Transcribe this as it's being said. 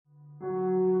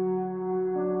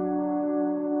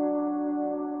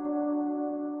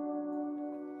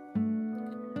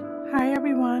Hi,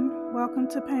 everyone. Welcome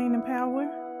to Pain and Power,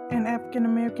 an African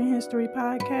American history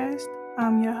podcast.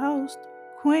 I'm your host,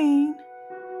 Queen.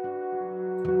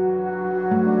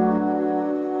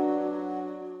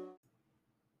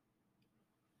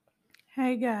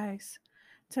 Hey, guys.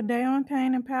 Today on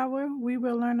Pain and Power, we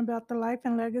will learn about the life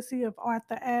and legacy of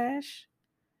Arthur Ashe.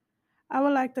 I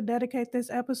would like to dedicate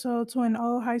this episode to an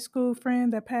old high school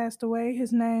friend that passed away.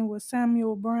 His name was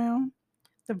Samuel Brown.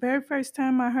 The very first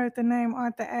time I heard the name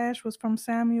Arthur Ashe was from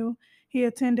Samuel. He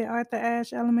attended Arthur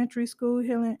Ashe Elementary School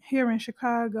here in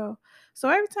Chicago. So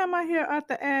every time I hear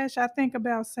Arthur Ashe, I think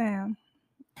about Sam.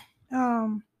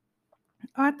 Um,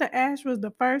 Arthur Ashe was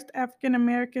the first African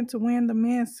American to win the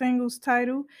men's singles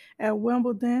title at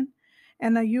Wimbledon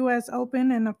and the U.S.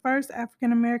 Open, and the first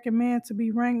African American man to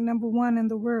be ranked number one in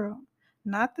the world.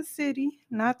 Not the city,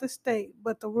 not the state,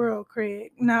 but the world,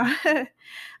 Craig. Now,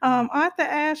 Arthur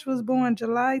Ashe was born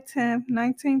July 10th,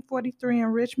 1943, in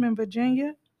Richmond,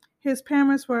 Virginia. His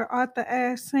parents were Arthur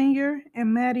Ashe Sr.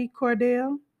 and Mattie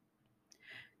Cordell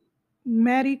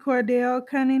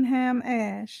Cunningham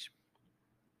Ashe.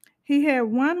 He had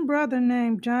one brother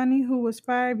named Johnny who was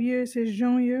 5 years his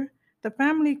junior. The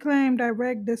family claimed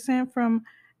direct descent from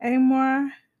Amor,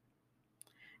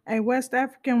 a West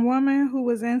African woman who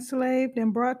was enslaved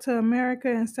and brought to America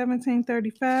in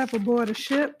 1735 aboard a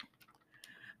ship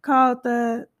called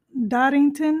the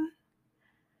Doddington.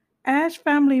 Ashe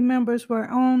family members were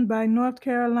owned by North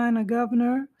Carolina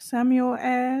Governor Samuel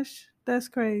Ashe. That's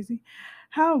crazy.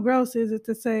 How gross is it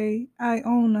to say I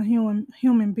own a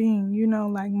human being,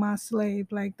 like my slave?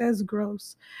 Like, that's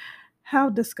gross. How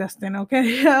disgusting,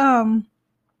 okay?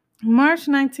 March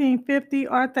 1950,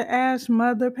 Arthur Ashe's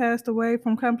mother passed away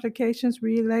from complications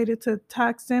related to a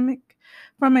toxemic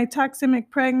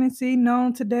pregnancy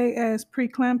known today as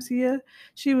preeclampsia.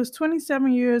 She was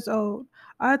 27 years old.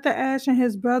 Arthur Ashe and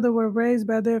his brother were raised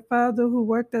by their father, who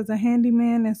worked as a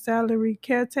handyman and salary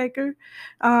caretaker,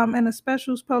 and a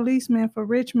special policeman for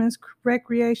Richmond's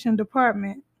Recreation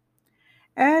Department.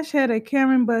 Ashe had a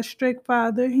caring but strict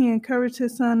father. He encouraged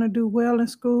his son to do well in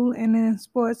school and in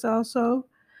sports also.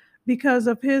 Because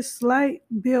of his slight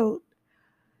build,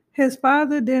 his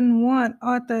father didn't want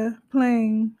Arthur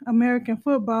playing American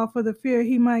football for the fear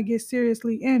he might get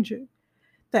seriously injured.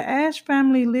 The Ashe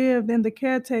family lived in the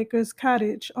caretaker's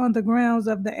cottage on the grounds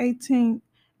of the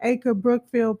 18-acre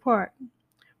Brookfield Park,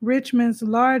 Richmond's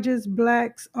largest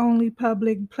blacks-only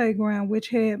public playground, which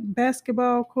had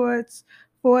basketball courts,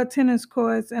 4 tennis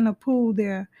courts, and a pool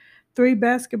there. Three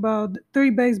baseball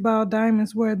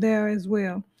diamonds were there as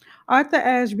well. Arthur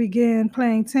Ashe began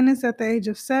playing tennis at the age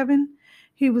of 7.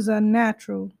 He was a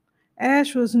natural.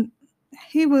 Ashe was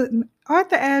he was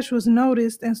Arthur Ashe was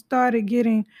noticed and started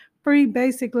getting free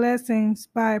basic lessons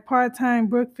by a part-time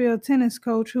Brookfield tennis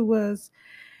coach who was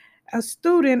a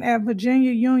student at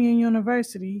Virginia Union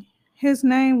University. His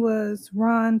name was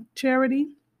Ron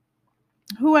Charity,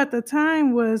 who at the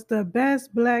time was the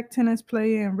best black tennis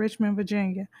player in Richmond,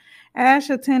 Virginia. Ashe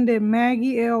attended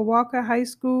Maggie L. Walker High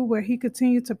School, where he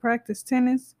continued to practice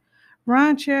tennis.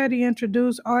 Ron Charity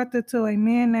introduced Arthur to a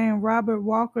man named Robert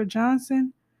Walter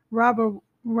Johnson. Sorry.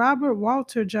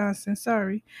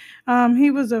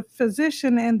 He was a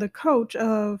physician and the coach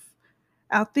of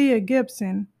Althea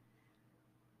Gibson.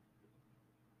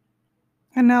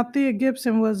 And Althea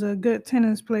Gibson was a good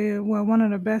tennis player, well, one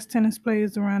of the best tennis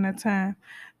players around that time.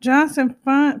 Johnson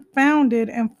founded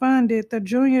and funded the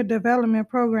junior development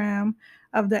program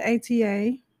of the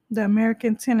ATA, the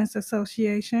American Tennis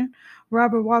Association.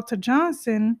 Robert Walter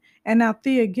Johnson and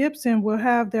Althea Gibson will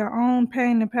have their own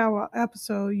Pain and Power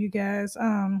episode, you guys.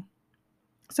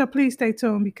 So please stay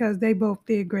tuned because they both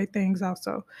did great things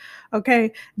also.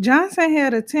 Okay, Johnson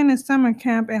had a tennis summer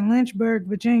camp in Lynchburg,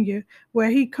 Virginia, where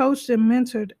he coached and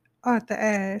mentored Arthur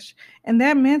Ashe. And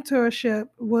that mentorship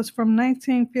was from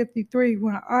 1953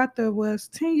 when Arthur was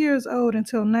 10 years old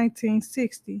until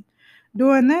 1960.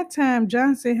 During that time,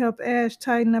 Johnson helped Ashe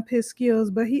tighten up his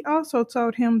skills, but he also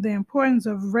taught him the importance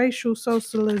of racial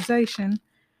socialization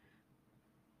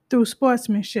through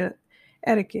sportsmanship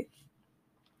etiquette.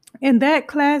 And that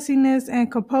classiness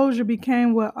and composure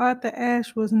became what Arthur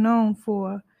Ashe was known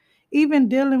for, even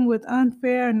dealing with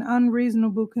unfair and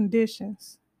unreasonable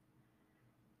conditions.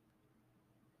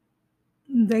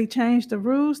 They changed the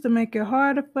rules to make it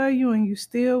harder for you, and you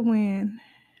still win.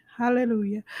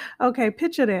 Hallelujah. Okay,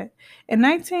 picture that. In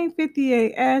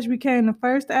 1958, Ashe became the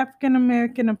first African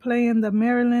American to play in the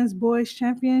Maryland's Boys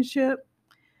Championship.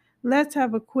 Let's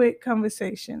have a quick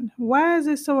conversation. Why is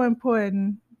it so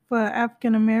important for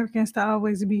African Americans to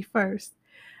always be first?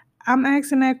 I'm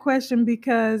asking that question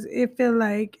because it feel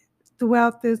like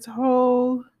throughout this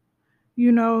whole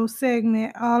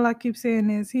segment. All I keep saying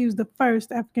is he was the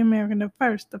first African American,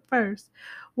 the first.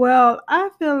 Well, I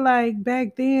feel like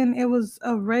back then it was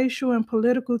a racial and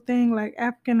political thing. Like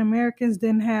African Americans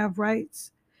didn't have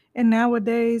rights. And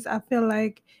nowadays I feel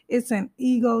like it's an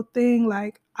ego thing.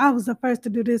 Like I was the first to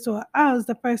do this or I was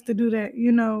the first to do that.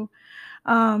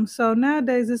 So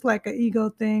nowadays it's like an ego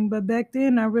thing. But back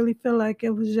then I really feel like it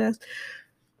was just,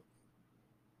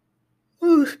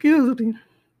 oh, excuse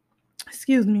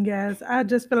me, guys. I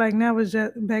just feel like now was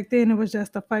just back then it was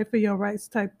just a fight for your rights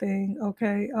type thing,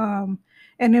 okay?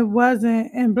 And it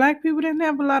wasn't, and black people didn't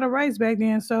have a lot of rights back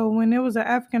then. So when there was an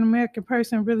African American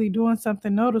person really doing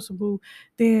something noticeable,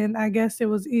 then I guess it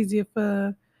was easier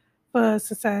for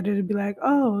society to be like,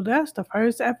 oh, that's the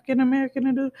first African American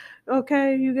to do.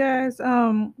 Okay, you guys.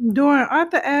 During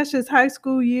Arthur Ashe's high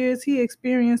school years, he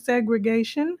experienced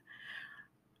segregation.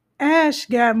 Ashe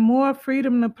got more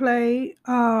freedom to play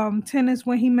tennis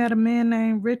when he met a man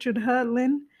named Richard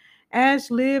Hudlin.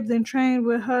 Ashe lived and trained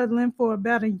with Hudlin for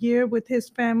about a year with his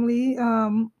family,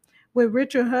 with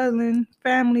Richard Hudlin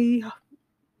family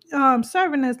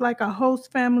serving as like a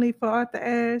host family for Arthur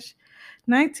Ashe.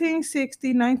 1960,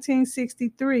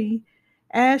 1963,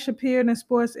 Ashe appeared in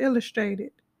Sports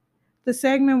Illustrated. The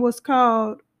segment was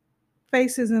called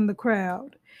Faces in the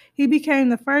Crowd. He became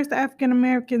the first African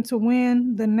American to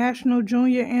win the National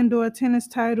Junior Indoor Tennis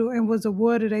title and was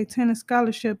awarded a tennis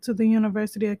scholarship to the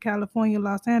University of California,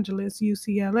 Los Angeles,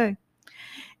 UCLA.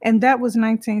 And that was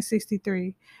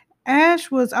 1963.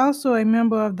 Ashe was also a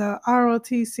member of the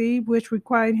ROTC, which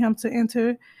required him to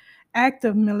enter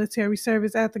active military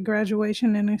service after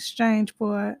graduation in exchange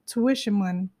for tuition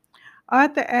money.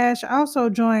 Arthur Ashe also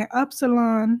joined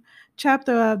Upsilon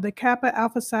chapter of the Kappa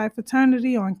Alpha Psi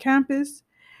fraternity on campus.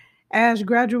 Ashe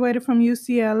graduated from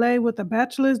UCLA with a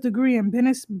bachelor's degree in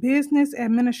business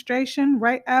administration.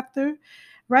 Right after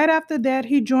that,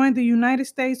 he joined the United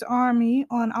States Army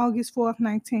on August 4th,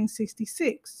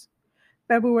 1966.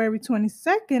 February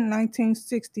 22nd,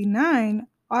 1969,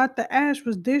 Arthur Ashe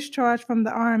was discharged from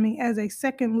the Army as a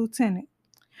second lieutenant.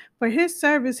 For his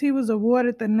service, he was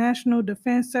awarded the National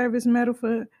Defense Service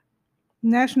Medal.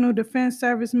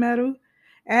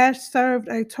 Ashe served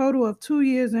a total of 2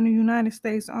 years in the United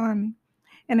States Army.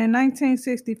 And in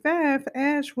 1965,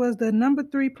 Ashe was the number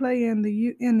three player in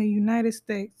the United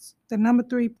States, the number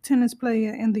three tennis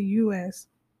player in the U.S.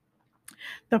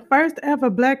 The first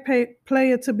ever black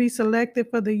player to be selected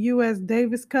for the U.S.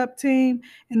 Davis Cup team,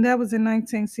 and that was in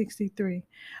 1963.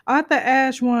 Arthur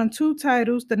Ashe won two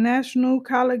titles, the National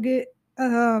Collegiate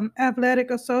Athletic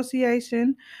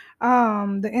Association,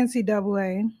 the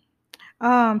NCAA,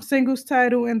 singles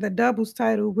title, and the doubles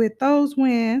title. With those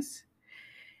wins,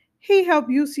 he helped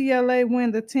UCLA win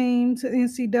the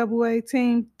NCAA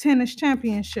team tennis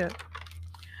championship.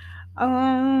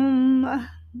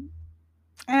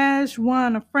 Ashe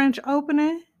won a French Open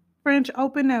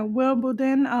at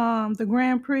Wimbledon, the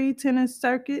Grand Prix tennis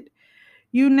circuit.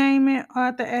 You name it,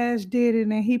 Arthur Ashe did it,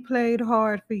 and he played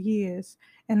hard for years.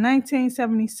 In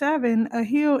 1977, a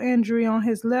heel injury on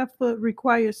his left foot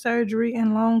required surgery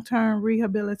and long-term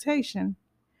rehabilitation.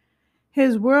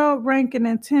 His world ranking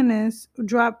in tennis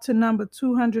dropped to number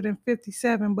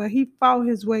 257, but he fought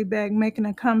his way back, making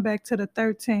a comeback to the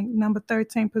number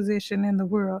 13 position in the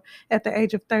world at the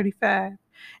age of 35.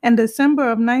 In December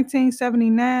of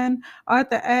 1979,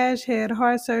 Arthur Ashe had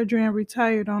heart surgery and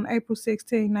retired on April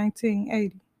 16,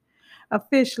 1980,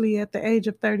 officially at the age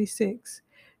of 36.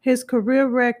 His career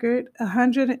record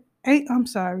 108 I'm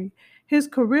sorry. His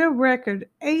career record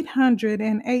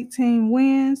 818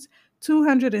 wins,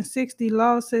 260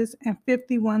 losses, and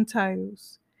 51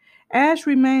 titles. Ashe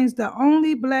remains the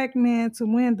only black man to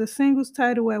win the singles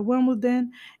title at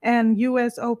Wimbledon and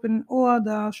US Open or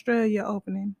the Australia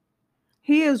Opening.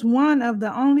 He is one of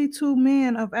the only two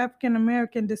men of African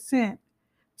American descent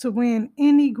to win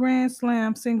any Grand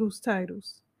Slam singles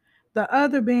titles, the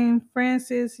other being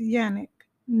Francis Yannick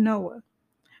Noah.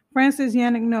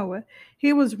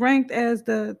 He was ranked as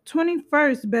the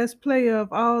 21st best player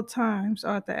of all times,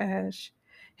 Arthur Ashe.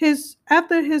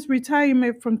 After his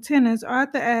retirement from tennis,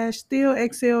 Arthur Ashe still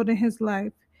excelled in his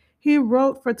life. He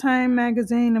wrote for Time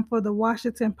magazine and for the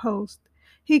Washington Post.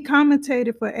 He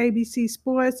commentated for ABC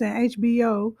Sports and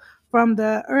HBO from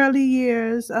the early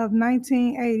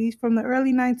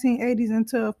 1980s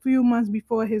until a few months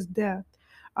before his death.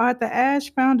 Arthur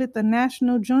Ashe founded the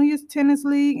National Junior Tennis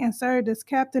League and served as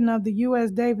captain of the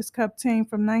U.S. Davis Cup team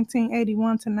from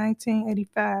 1981 to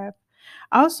 1985.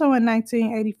 Also in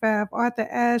 1985, Arthur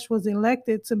Ashe was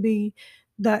elected to the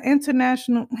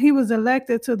International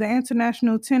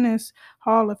Tennis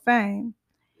Hall of Fame.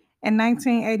 In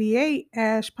 1988,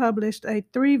 Ashe published a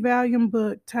 3-volume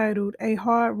book titled A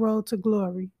Hard Road to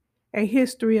Glory, A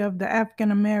History of the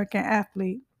African American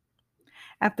Athlete.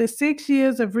 After 6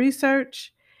 years of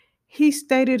research, he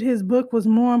stated his book was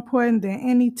more important than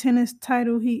any tennis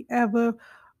title he ever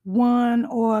won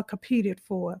or competed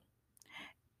for.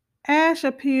 Ashe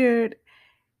appeared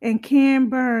in Ken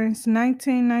Burns'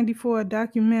 1994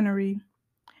 documentary,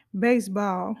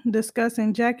 Baseball,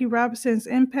 discussing Jackie Robinson's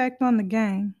impact on the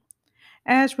game.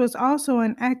 Ashe was also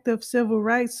an active civil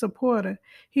rights supporter.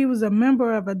 He was a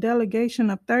member of a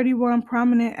delegation of 31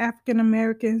 prominent African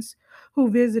Americans who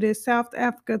visited South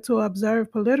Africa to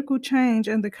observe political change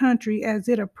in the country as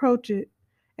it approached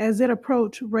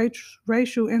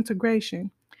racial integration.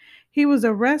 He was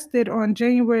arrested on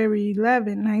January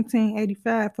 11,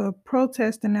 1985, for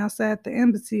protesting outside the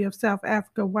embassy of South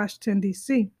Africa, Washington,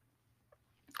 D.C.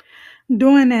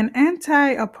 During an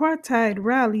anti-apartheid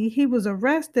rally, he was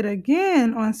arrested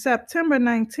again on September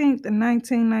 19th,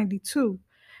 1992,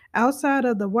 outside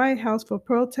of the White House for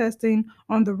protesting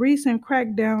on the recent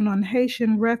crackdown on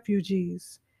Haitian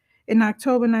refugees. In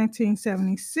October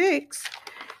 1976,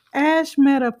 Ashe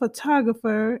met a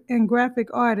photographer and graphic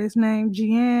artist named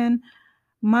Jeanne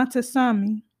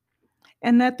Montesami,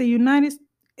 and at a United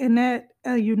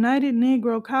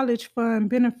Negro College Fund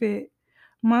benefit,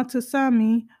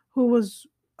 Montesami, who was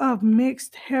of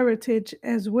mixed heritage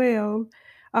as well,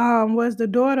 was the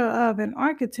daughter of an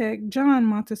architect, John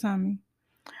Montesami.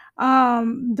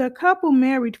 The couple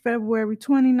married February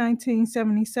 20,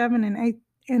 1977,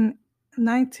 in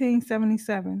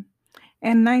 1977.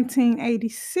 In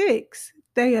 1986,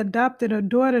 they adopted a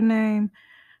daughter named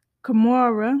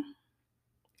Kamora,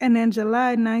 and in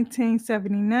July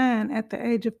 1979, at the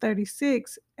age of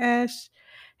 36, Ashe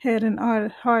had an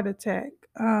heart attack.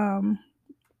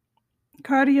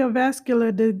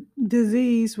 Cardiovascular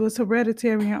disease was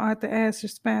hereditary in Arthur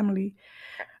Ashe's family.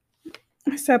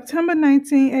 September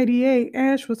 1988,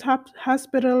 Ashe was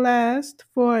hospitalized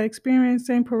for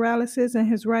experiencing paralysis in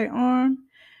his right arm.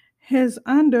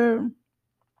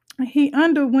 He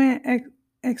underwent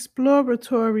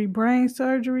exploratory brain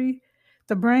surgery.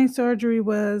 The brain surgery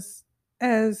was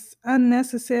as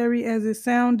unnecessary as it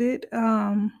sounded,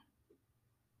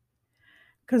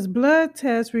 because blood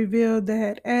tests revealed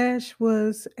that Ashe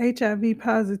was HIV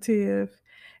positive.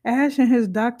 Ashe and his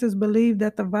doctors believed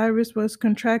that the virus was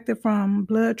contracted from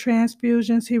blood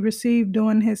transfusions he received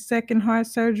during his second heart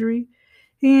surgery.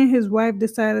 He and his wife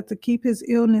decided to keep his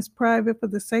illness private for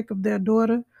the sake of their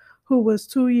daughter, who was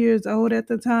 2 years old at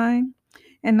the time.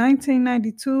 In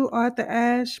 1992, Arthur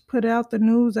Ashe put out the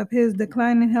news of his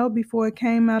declining health before it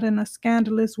came out in a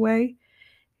scandalous way.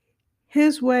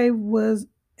 His way was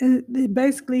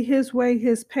basically his way,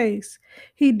 his pace.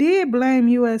 He did blame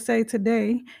USA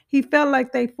Today. He felt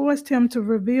like they forced him to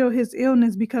reveal his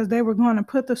illness because they were going to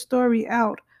put the story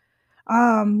out,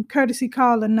 courtesy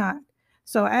call or not.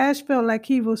 So Ashe felt like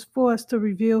he was forced to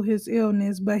reveal his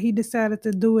illness, but he decided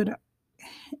to do it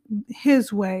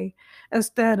his way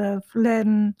instead of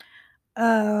letting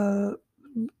a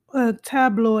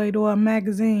tabloid or a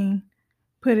magazine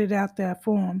put it out there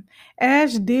for him.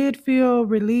 Ashe did feel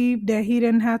relieved that he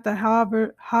didn't have to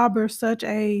harbor such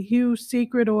a huge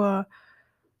secret or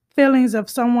feelings of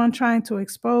someone trying to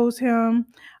expose him.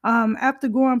 After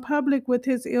going public with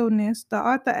his illness, the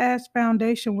Arthur Ashe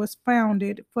Foundation was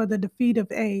founded for the defeat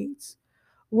of AIDS,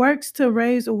 works to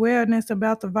raise awareness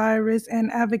about the virus,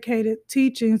 and advocated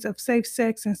teachings of safe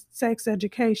sex and sex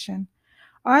education.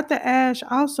 Arthur Ashe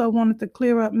also wanted to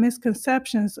clear up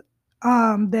misconceptions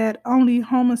that only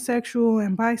homosexual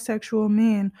and bisexual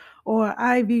men or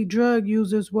IV drug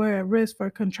users were at risk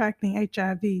for contracting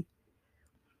HIV,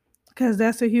 because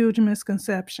that's a huge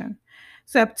misconception.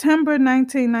 September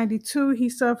 1992, he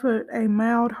suffered a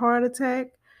mild heart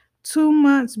attack. 2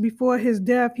 months before his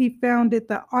death, he founded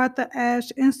the Arthur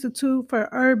Ashe Institute for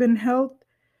Urban Health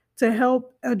to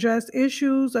help address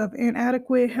issues of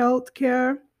inadequate health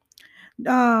care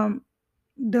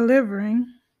delivering.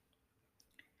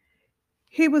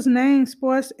 He was named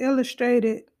Sports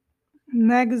Illustrated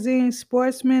magazine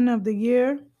Sportsman of the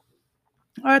Year.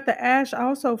 Arthur Ashe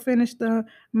also finished the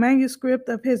manuscript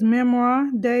of his memoir,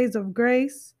 Days of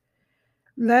Grace,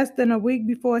 less than a week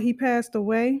before he passed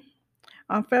away.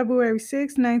 On February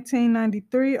 6,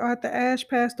 1993, Arthur Ashe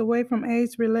passed away from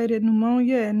AIDS-related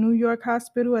pneumonia at New York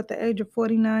Hospital at the age of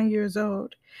 49 years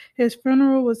old. His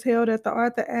funeral was held at the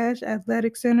Arthur Ashe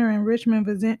Athletic Center in Richmond,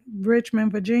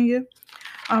 Virginia.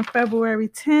 On February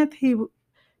 10th,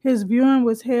 his viewing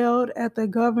was held at the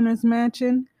governor's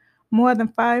mansion. More than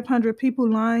 500 people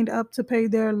lined up to pay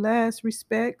their last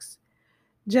respects.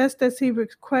 Just as he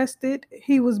requested,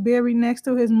 he was buried next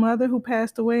to his mother, who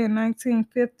passed away in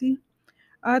 1950.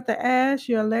 Arthur Ashe,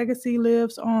 your legacy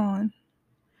lives on.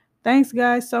 Thanks,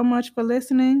 guys, so much for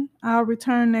listening. I'll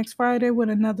return next Friday with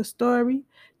another story.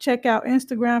 Check out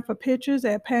Instagram for pictures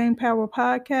at Pain Power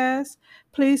Podcast.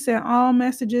 Please send all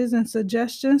messages and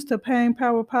suggestions to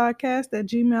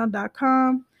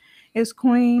painpowerpodcast@gmail.com. It's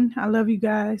Queen. I love you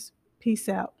guys. Peace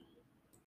out.